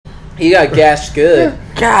He got gashed good.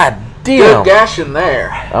 God Good damn. gash in there.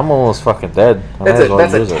 I'm almost fucking dead. I That's might as well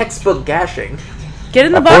a use it. textbook gashing. Get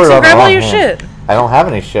in the I box poured it and on the grab all wrong your hand. shit. I don't have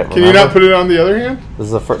any shit. Can you not put it on the other hand? This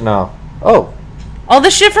is the first. No. Oh, All the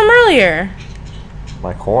shit from earlier.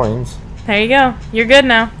 my coins. There you go. You're good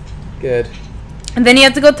now. Good. And then you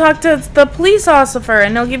have to go talk to the police officer,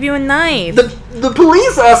 and they'll give you a knife. The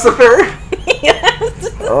police officer.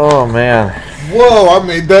 Oh man. Whoa, I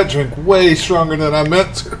made that drink way stronger than I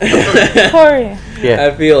meant to. Corey, Yeah.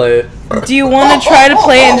 I feel it. do you want to try to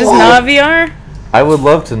play it in just not VR? I would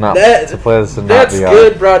love to not to play this in not That's VR.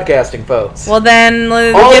 good broadcasting, folks. Well, then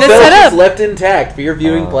let's All get it bells set is up. left intact for your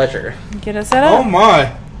viewing pleasure. Get it set Oh up.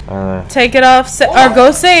 my. Take it off, or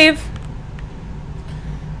go save.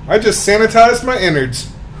 I just sanitized my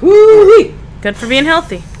innards. Woo-wee. Good for being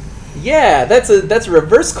healthy. Yeah, that's a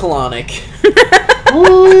reverse colonic.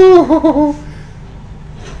 Ooh.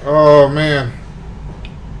 Oh man.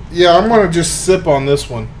 Yeah, I'm gonna just sip on this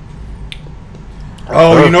one.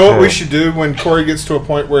 Oh, you know what we should do when Corey gets to a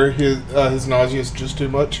point where his nausea is just too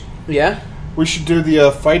much? Yeah. We should do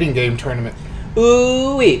the fighting game tournament.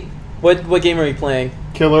 Ooh-wee. What game are we playing?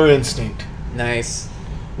 Killer Instinct. Nice.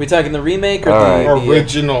 We talking the remake or Alright. the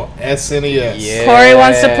Original SNES. Yeah. Corey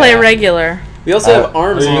wants to play regular. We also have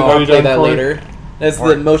ARMS. are We you want to play done, that Corey? later. That's For-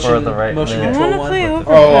 the motion for the right motion minute. I control want to play one.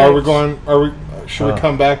 over. Oh, are we going? Should we Oh.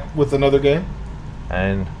 come back with another game?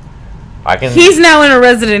 And I can. He's now in a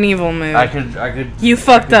Resident Evil mood. I could. You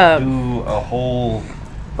fucked I up. could do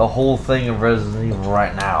the whole thing of Resident Evil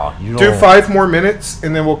right now. You Do don't. 5 more minutes,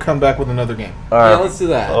 and then we'll come back with another game. Yeah, let's do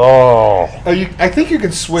that. Oh. I think you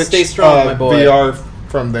can switch Stay strong, my boy. VR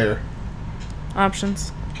from there.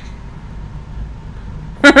 Options.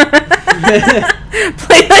 Play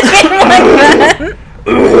the game like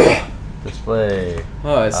that. Display.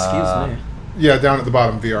 Oh, excuse me. Yeah, down at the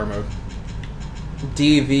bottom, VR mode.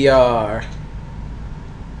 DVR.